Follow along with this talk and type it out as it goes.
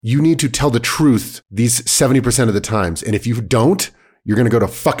you need to tell the truth these 70% of the times. And if you don't, you're going to go to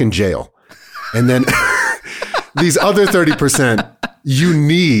fucking jail. And then these other 30%, you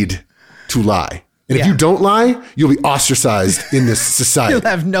need to lie. And if you don't lie, you'll be ostracized in this society. You'll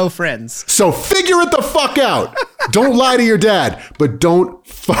have no friends. So figure it the fuck out. Don't lie to your dad, but don't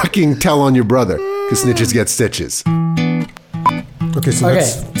fucking tell on your brother, because snitches get stitches. Okay, so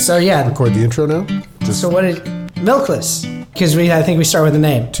record the intro now. So what did Milkless? Because I think we start with the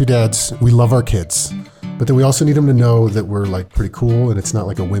name. Two dads, we love our kids, but then we also need them to know that we're like pretty cool and it's not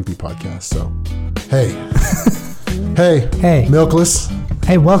like a wimpy podcast. So, hey, hey, Milkless.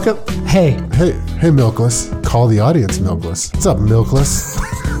 Hey, welcome. Hey, Milkless. Call the audience, Milkless. What's up, Milkless?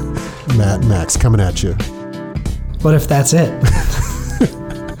 Max coming at you. What if that's it?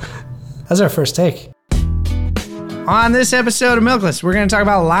 That's our first take. On this episode of Milkless, we're going to talk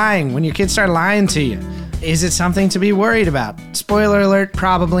about lying. When your kids start lying to you, is it something to be worried about? Spoiler alert,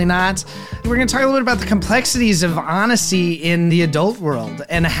 probably not. We're going to talk a little bit about the complexities of honesty in the adult world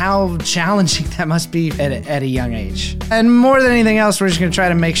and how challenging that must be at a young age. And more than anything else, we're just going to try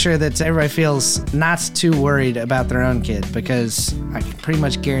to make sure that everybody feels not too worried about their own kid, because I can pretty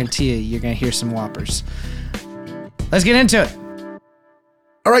much guarantee you're going to hear some whoppers. Let's get into it.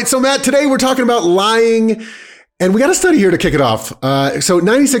 All right, so Matt, today we're talking about lying. And we got a study here to kick it off. So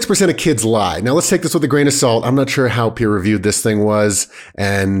 96% of kids lie. Now let's take this with a grain of salt. I'm not sure how peer reviewed this thing was.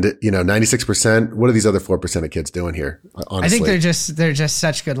 And 96%, what are these other 4% of kids doing here? Honestly. I think they're just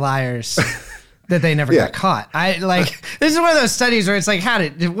such good liars that they never got caught. This is one of those studies where it's like,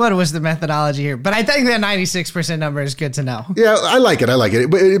 what was the methodology here? But I think that 96% number is good to know. Yeah, I like it.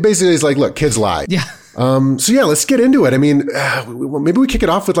 But it basically is like, look, kids lie. Yeah. Let's get into it. I mean, maybe we kick it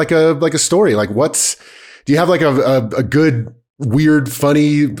off with like a story. Like do you have like a good, weird,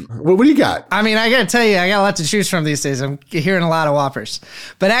 funny, what do you got? I mean, I got to tell you, I got a lot to choose from these days. I'm hearing a lot of whoppers.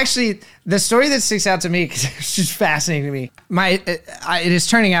 But actually, the story that sticks out to me, because it's just fascinating to me, it is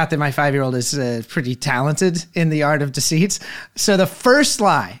turning out that my 5-year-old is pretty talented in the art of deceit. So the first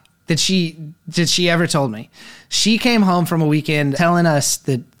lie that she ever told me, she came home from a weekend telling us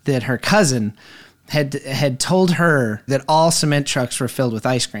that her cousin had told her that all cement trucks were filled with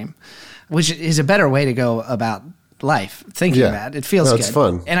ice cream, which is a better way to go about life, thinking that. It feels good. It's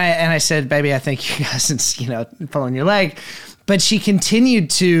fun. And I said, baby, I think your cousin's, pulling your leg. But she continued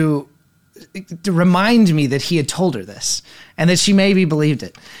to remind me that he had told her this and that she maybe believed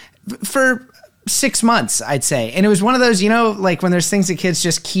it for 6 months, I'd say. And it was one of those, like when there's things that kids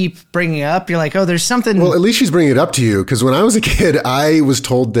just keep bringing up, you're like, oh, there's something. Well, at least she's bringing it up to you. Because when I was a kid, I was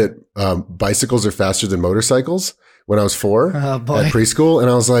told that bicycles are faster than motorcycles. When I was 4 at preschool, and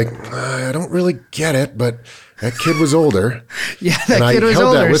I was like, I don't really get it, but that kid was older. Yeah, that kid was older. And I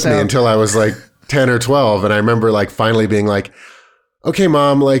held that with me until I was like 10 or 12, and I remember like finally being like, okay,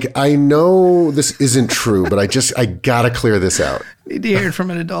 Mom, like I know this isn't true, but I gotta clear this out. Need to hear it from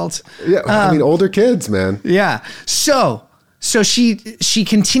an adult. Yeah, I mean, older kids, man. Yeah. So she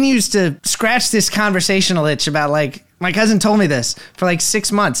continues to scratch this conversational itch about like, my cousin told me this for like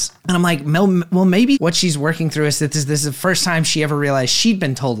 6 months. And I'm like, well, maybe what she's working through is that this is the first time she ever realized she'd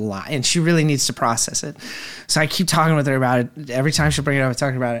been told a lie and she really needs to process it. So I keep talking with her about it. Every time she'll bring it up, I'm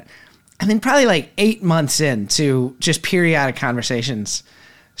talking about it. And then probably like 8 months into just periodic conversations,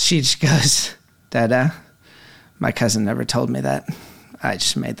 she just goes, Dada, my cousin never told me that. I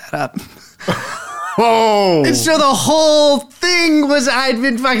just made that up. Oh! And so the whole thing was I'd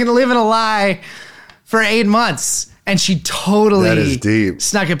been fucking living a lie for 8 months. And she totally that is deep.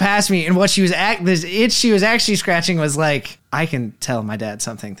 Snuck it past me. And what she was this itch she was actually scratching was like, I can tell my dad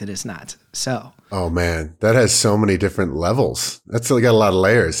something that is not. So. Oh man, that has so many different levels. That's got a lot of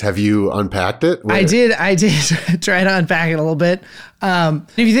layers. Have you unpacked it? I did try to unpack it a little bit.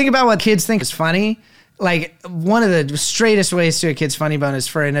 If you think about what kids think is funny, like one of the straightest ways to a kid's funny bone is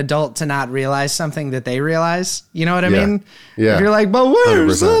for an adult to not realize something that they realize. You know what I mean? Yeah. If you're like, but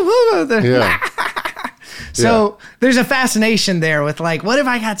where's yeah. So there's a fascination there with like, what if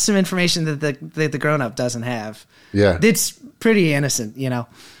I got some information that the grown-up doesn't have? Yeah. It's pretty innocent,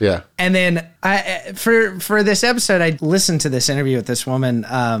 Yeah. And then for this episode, I listened to this interview with this woman.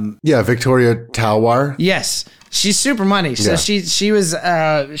 Victoria Talwar. Yes. She's super money. So she's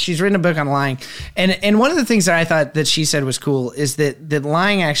written a book on lying. And one of the things that I thought that she said was cool is that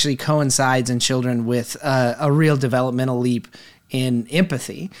lying actually coincides in children with a real developmental leap in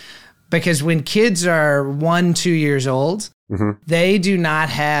empathy. Because when kids are 1-2 years old, they do not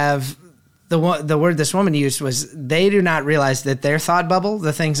have the word this woman used was they do not realize that their thought bubble,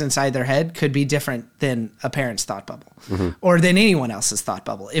 the things inside their head, could be different than a parent's thought bubble or than anyone else's thought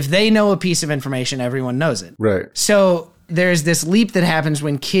bubble. If they know a piece of information, everyone knows it. Right. So there's this leap that happens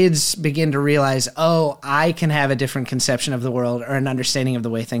when kids begin to realize, oh, I can have a different conception of the world or an understanding of the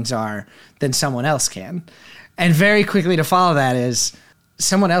way things are than someone else can. And very quickly to follow that is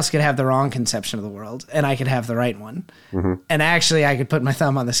someone else could have the wrong conception of the world and I could have the right one. Mm-hmm. And actually I could put my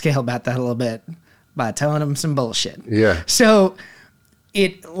thumb on the scale about that a little bit by telling them some bullshit. Yeah. So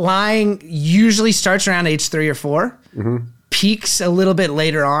lying usually starts around age 3 or 4, peaks a little bit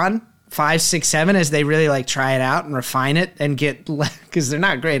later on, 5, 6, 7, as they really like try it out and refine it and get, because they're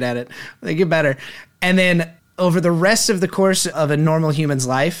not great at it, they get better. And then over the rest of the course of a normal human's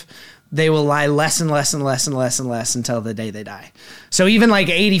life, they will lie less and less and less and less and less until the day they die. So even like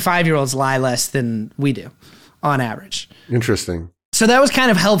 85-year-olds lie less than we do on average. Interesting. So that was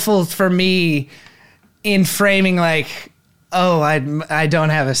kind of helpful for me in framing like, oh, I don't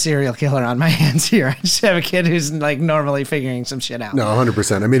have a serial killer on my hands here. I just have a kid who's like normally figuring some shit out. No,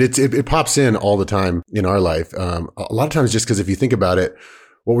 100%. I mean, it pops in all the time in our life. A lot of times just because if you think about it,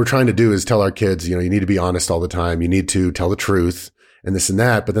 what we're trying to do is tell our kids, you need to be honest all the time. You need to tell the truth and this and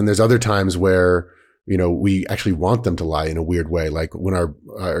that. But then there's other times where, we actually want them to lie in a weird way. Like when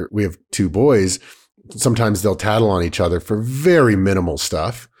we have 2 boys, sometimes they'll tattle on each other for very minimal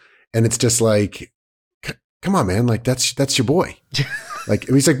stuff. And it's just like, come on, man. Like that's your boy. Like,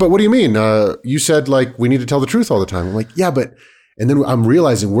 he's like, but what do you mean? You said like, we need to tell the truth all the time. I'm like, yeah, but, and then I'm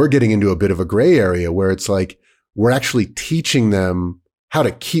realizing we're getting into a bit of a gray area where it's like, we're actually teaching them how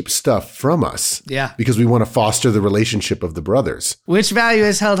to keep stuff from us. Yeah. Because we want to foster the relationship of the brothers. Which value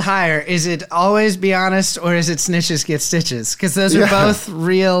is held higher? Is it always be honest or is it snitches get stitches? Because those are both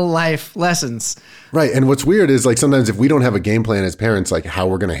real life lessons. Right. And what's weird is like sometimes if we don't have a game plan as parents, like how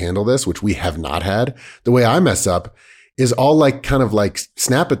we're going to handle this, which we have not had, the way I mess up is all like kind of like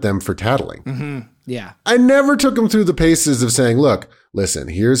snap at them for tattling. Mm-hmm. Yeah. I never took them through the paces of saying, look, listen,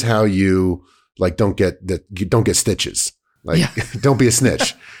 here's how you like don't get stitches. Like, don't be a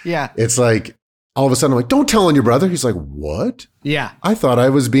snitch. Yeah. It's like, all of a sudden I'm like, don't tell on your brother. He's like, what? Yeah. I thought I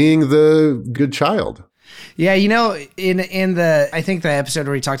was being the good child. Yeah. I think the episode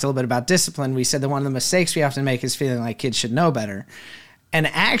where we talked a little bit about discipline, we said that one of the mistakes we often make is feeling like kids should know better. And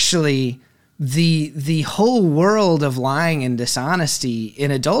actually the whole world of lying and dishonesty in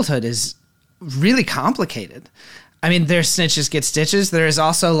adulthood is really complicated. I mean, there's snitches get stitches. There is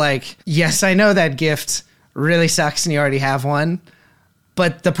also like, yes, I know that gift really sucks and you already have one,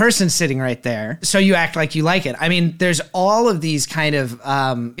 but the person's sitting right there, so you act like you like it. I mean, there's all of these kind of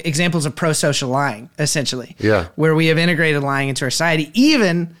examples of pro-social lying, essentially. Yeah. Where we have integrated lying into our society.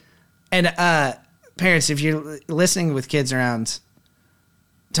 Even, and parents, if you're listening with kids around,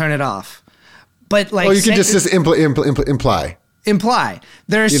 turn it off. But like, you can just imply. Imply.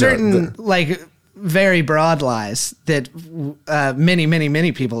 There are certain like very broad lies that many, many,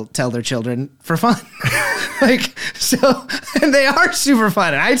 many people tell their children for fun. Like, so, and they are super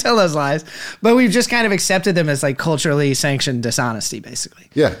fun. And I tell those lies, but we've just kind of accepted them as like culturally sanctioned dishonesty, basically.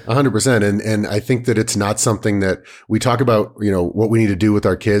 Yeah, 100%. And I think that it's not something that we talk about, what we need to do with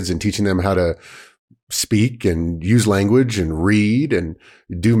our kids and teaching them how to speak and use language and read and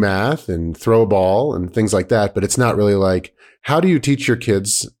do math and throw a ball and things like that. But it's not really like, how do you teach your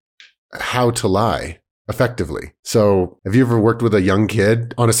kids how to lie effectively? So have you ever worked with a young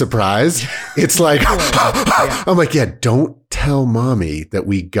kid on a surprise? It's like, I'm like, yeah, don't tell mommy that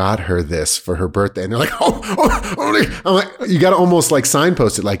we got her this for her birthday. And they're like, I'm like, you got to almost like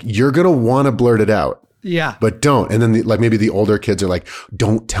signpost it. Like, you're going to want to blurt it out. Yeah. But don't. And then like maybe the older kids are like,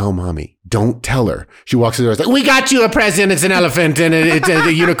 don't tell mommy. Don't tell her. She walks through the door. It's like, we got you a present. It's an elephant and it's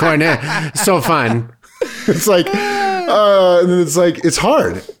a unicorn. So fun. It's like, and then it's like, it's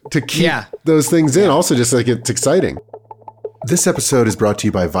hard to keep those things in. Also, just like it's exciting. This episode is brought to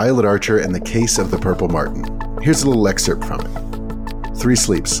you by Violet Archer and the Case of the Purple Martin. Here's a little excerpt from it. 3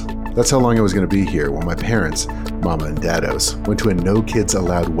 sleeps. That's how long I was going to be here while my parents, Mama and Daddos, went to a no kids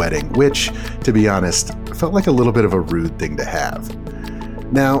allowed wedding, which, to be honest, felt like a little bit of a rude thing to have.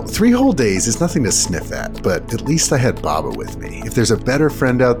 Now, 3 whole days is nothing to sniff at, but at least I had Baba with me. If there's a better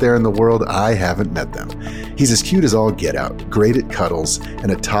friend out there in the world, I haven't met them. He's as cute as all get out, great at cuddles,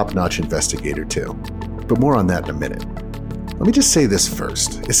 and a top-notch investigator too. But more on that in a minute. Let me just say this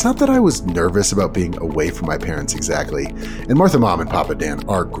first. It's not that I was nervous about being away from my parents exactly, and Martha Mom and Papa Dan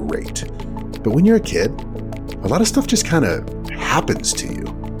are great. But when you're a kid, a lot of stuff just kind of happens to you.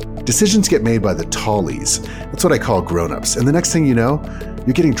 Decisions get made by the tallies. That's what I call grown-ups. And the next thing you know,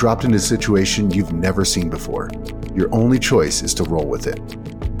 you're getting dropped into a situation you've never seen before. Your only choice is to roll with it.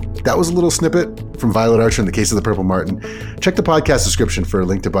 That was a little snippet from Violet Archer in the Case of the Purple Martin. Check the podcast description for a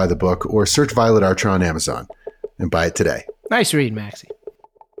link to buy the book or search Violet Archer on Amazon and buy it today. Nice read, Maxie.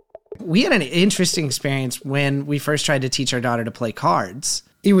 we had an interesting experience when we first tried to teach our daughter to play cards.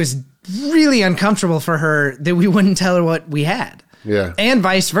 It was really uncomfortable for her that we wouldn't tell her what we had. Yeah. And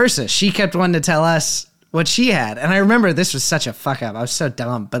vice versa. She kept wanting to tell us what she had. And I remember this was such a fuck up. I was so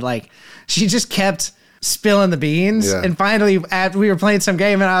dumb, but like she just kept spilling the beans. Yeah. And finally, after we were playing some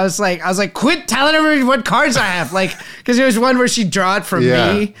game, and I was like, quit telling everybody what cards I have. Like, because there was one where she'd draw it from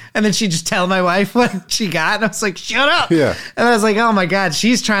me, and then she'd just tell my wife what she got. And I was like, shut up. Yeah. And I was like, oh my God,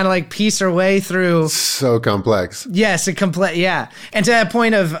 she's trying to like piece her way through. So complex. Yes, yeah. And to that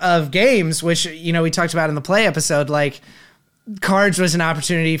point of games, which, you know, we talked about in the play episode, like, cards was an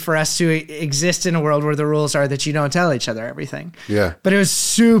opportunity for us to exist in a world where the rules are that you don't tell each other everything. Yeah. But it was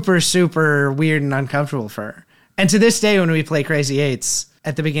super, super weird and uncomfortable for her. And to this day, when we play Crazy Eights,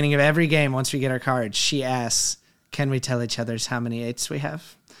 at the beginning of every game, once we get our cards, she asks, can we tell each other how many eights we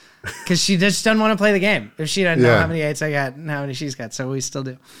have? Because she just doesn't want to play the game if she doesn't know how many eights I got and how many she's got. So we still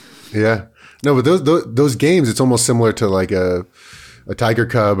do. Yeah. No, but those games, it's almost similar to like a tiger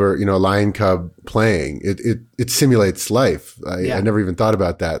cub or, you know, a lion cub playing. It simulates life. I never even thought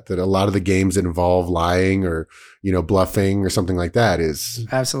about that a lot of the games that involve lying or, you know, bluffing or something like that is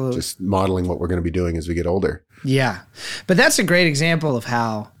absolutely just modeling what we're going to be doing as we get older. Yeah. But that's a great example of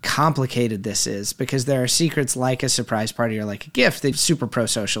how complicated this is, because there are secrets like a surprise party or like a gift that's super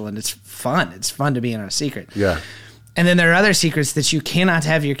pro-social and it's fun. It's fun to be in a secret. Yeah. And then there are other secrets that you cannot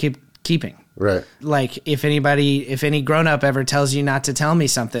have your keeping. Right. Like if any grown-up ever tells you not to tell me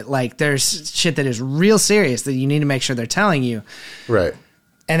something, like there's shit that is real serious that you need to make sure they're telling you. Right.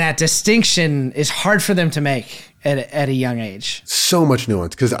 And that distinction is hard for them to make at a young age. So much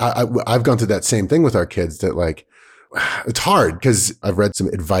nuance. Because I've gone through that same thing with our kids that like, it's hard because I've read some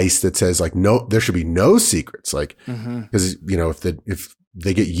advice that says like, no, there should be no secrets. Like, because, you know, if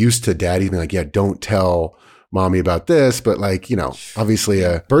they get used to daddy being like, yeah, don't tell mommy about this, but like, you know, obviously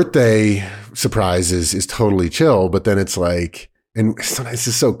a birthday surprise is totally chill, but then it's like, and sometimes it's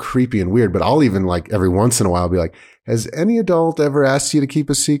just so creepy and weird, but I'll even like every once in a while be like, has any adult ever asked you to keep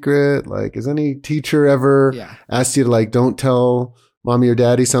a secret? Like, has any teacher ever asked you to like, don't tell mommy or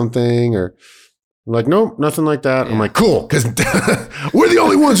daddy something? Or I'm like, nope, nothing like that. I'm like, cool, because we're the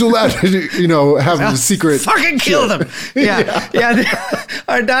only ones who allowed to, you know, have the secret. Fucking kill them. Yeah.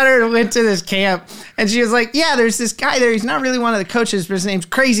 Our daughter went to this camp and she was like, yeah, there's this guy there. He's not really one of the coaches, but his name's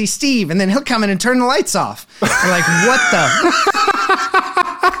Crazy Steve. And then he'll come in and turn the lights off. I'm like, what the?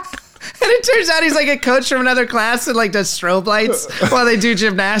 And it turns out he's like a coach from another class that like does strobe lights while they do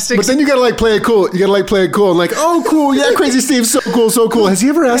gymnastics. But then you gotta like play it cool. You gotta like play it cool and like, oh, cool. Yeah, Crazy Steve. So cool. So cool. Has he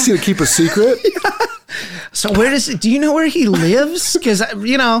ever asked you to keep a secret? So do you know where he lives? Because,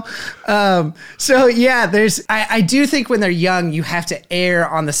 you know, so yeah, I do think when they're young, you have to err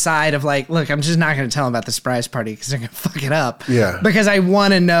on the side of like, look, I'm just not going to tell them about the surprise party because they're going to fuck it up. Yeah. Because I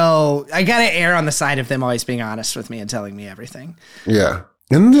want to know, I got to err on the side of them always being honest with me and telling me everything. Yeah.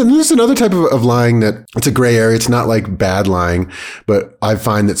 And then there's another type of lying that it's a gray area. It's not like bad lying, but I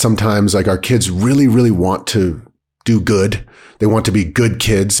find that sometimes like our kids really, really want to do good. They want to be good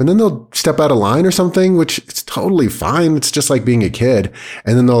kids, and then they'll step out of line or something, which it's totally fine. It's just like being a kid.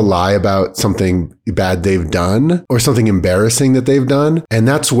 And then they'll lie about something bad they've done or something embarrassing that they've done. And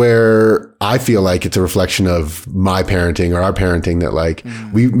that's where I feel like it's a reflection of my parenting or our parenting that like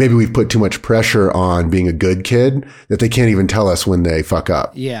we've put too much pressure on being a good kid that they can't even tell us when they fuck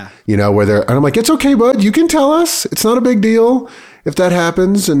up. Yeah. You know, and I'm like, it's okay, bud. You can tell us. It's not a big deal if that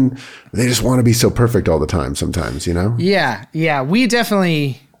happens. And they just want to be so perfect all the time sometimes, you know? Yeah. Yeah. We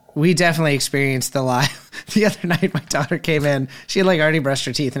definitely experienced the lie. The other night, my daughter came in. She had like already brushed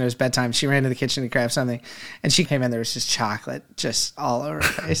her teeth and it was bedtime. She ran to the kitchen to grab something and she came in. There was just chocolate just all over her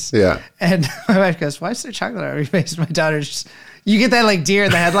face. Yeah. And my wife goes, why is there chocolate all over your face? My daughter just, you get that like deer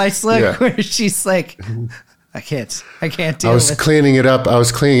in the headlights look where she's like, I can't deal I was with cleaning it up. I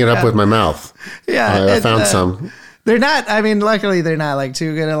was cleaning it up with my mouth. Yeah. I found some. They're not, I mean, luckily they're not like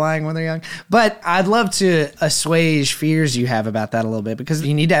too good at lying when they're young, but I'd love to assuage fears you have about that a little bit because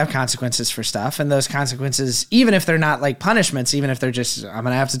you need to have consequences for stuff. And those consequences, even if they're not like punishments, even if they're just, I'm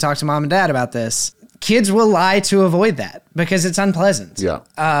going to have to talk to mom and dad about this, kids will lie to avoid that because it's unpleasant. Yeah.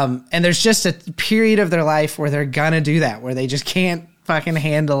 And there's just a period of their life where they're going to do that, where they just can't fucking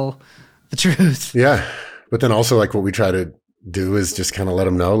handle the truth. Yeah. But then also like what we try to do is just kind of let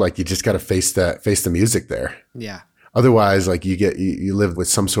them know, like you just got to face the music there. Yeah. Otherwise, like you live with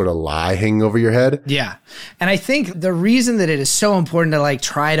some sort of lie hanging over your head. Yeah. And I think the reason that it is so important to like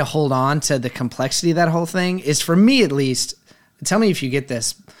try to hold on to the complexity of that whole thing is, for me at least, tell me if you get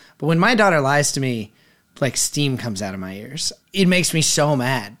this, but when my daughter lies to me, like steam comes out of my ears. It makes me so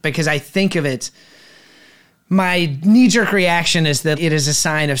mad because I think of it. my knee-jerk reaction is that it is a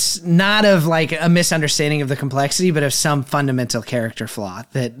sign of not of like a misunderstanding of the complexity, but of some fundamental character flaw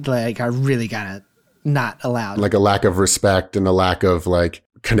that like are really gotta not allowed. Like a lack of respect and a lack of like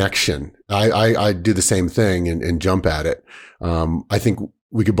connection. I do the same thing and jump at it. I think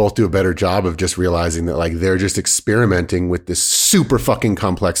we could both do a better job of just realizing that like they're just experimenting with this super fucking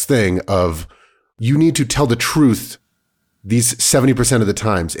complex thing of you need to tell the truth these 70% of the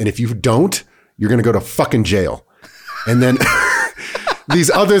times. And if you don't, you're going to go to fucking jail. And then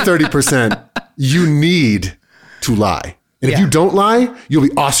these other 30%, you need to lie. And if you don't lie, you'll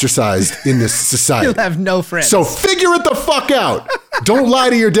be ostracized in this society. You'll have no friends. So figure it the fuck out. Don't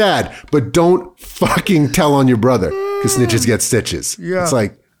lie to your dad, but don't fucking tell on your brother because snitches get stitches. Yeah. It's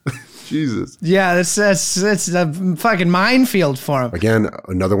like, Jesus. Yeah, that's a fucking minefield for him. Again,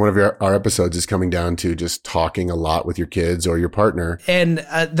 another one of our episodes is coming down to just talking a lot with your kids or your partner. And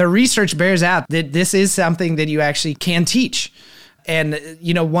the research bears out that this is something that you actually can teach. And,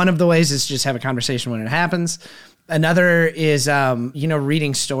 you know, one of the ways is just have a conversation when it happens. Another is, you know,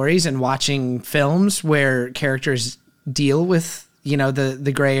 reading stories and watching films where characters deal with, you know,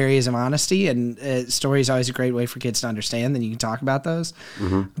 the gray areas of honesty, and story is always a great way for kids to understand. Then you can talk about those.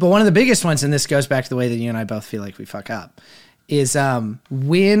 Mm-hmm. But one of the biggest ones, and this goes back to the way that you and I both feel like we fuck up, is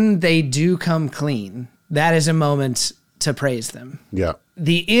when they do come clean, that is a moment to praise them. Yeah.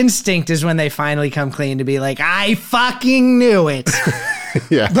 The instinct is when they finally come clean to be like, I fucking knew it.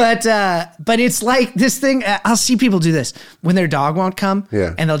 Yeah. But it's like this thing, I'll see people do this when their dog won't come,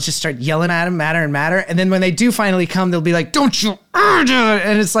 and they'll just start yelling at him, madder and madder. And then when they do finally come, they'll be like, don't you do it.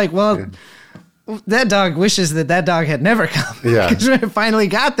 And it's like, well, that dog wishes that dog had never come. Yeah. Because when it finally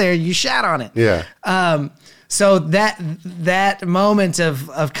got there, you shat on it. Yeah. So that moment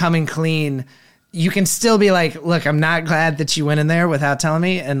of coming clean, you can still be like, look, I'm not glad that you went in there without telling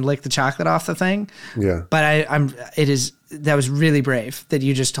me and licked the chocolate off the thing. Yeah. But that was really brave that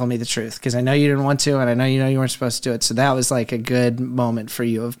you just told me the truth, because I know you didn't want to, and I know you weren't supposed to do it. So that was like a good moment for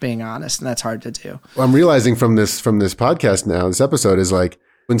you of being honest, and that's hard to do. Well, I'm realizing from this podcast now, this episode is like,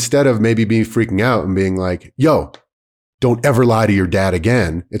 instead of maybe being freaking out and being like, yo, don't ever lie to your dad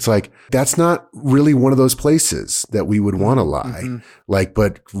again. It's like, that's not really one of those places that we would want to lie. Mm-hmm. Like,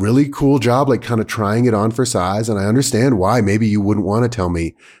 but really cool job, like kind of trying it on for size. And I understand why maybe you wouldn't want to tell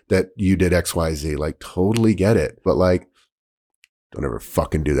me that you did X, Y, Z. Like, totally get it. But like, don't ever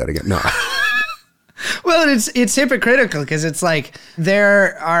fucking do that again. No. Well, it's hypocritical, because it's like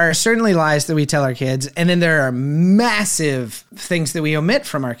there are certainly lies that we tell our kids, and then there are massive things that we omit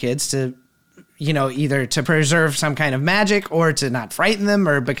from our kids to, you know, either to preserve some kind of magic or to not frighten them,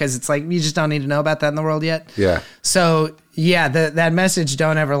 or because it's like, you just don't need to know about that in the world yet. Yeah. So yeah, that message,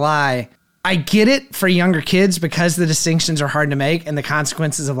 don't ever lie. I get it for younger kids because the distinctions are hard to make, and the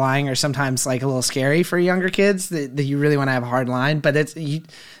consequences of lying are sometimes like a little scary for younger kids that you really want to have a hard line, but it's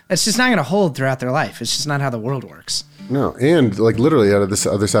just not going to hold throughout their life. It's just not how the world works. No. And like literally out of this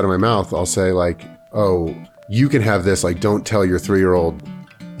other side of my mouth, I'll say like, oh, you can have this. Like, don't tell your 3-year-old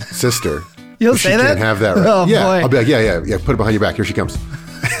sister. You'll say that? She can't have that. Right? Oh, yeah. boy. I'll be like, yeah. Put it behind your back. Here she comes.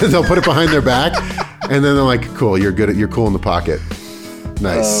 They'll put it behind their back, and then they're like, cool. You're cool in the pocket.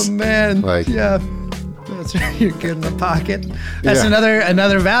 Nice. Oh man. Like, yeah. That's right. You're good in the pocket. That's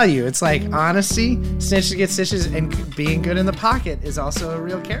another value. It's like honesty, snitches get stitches, and being good in the pocket is also a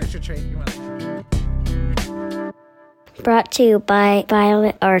real character trait. Brought to you by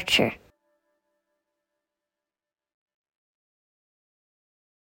Violet Archer.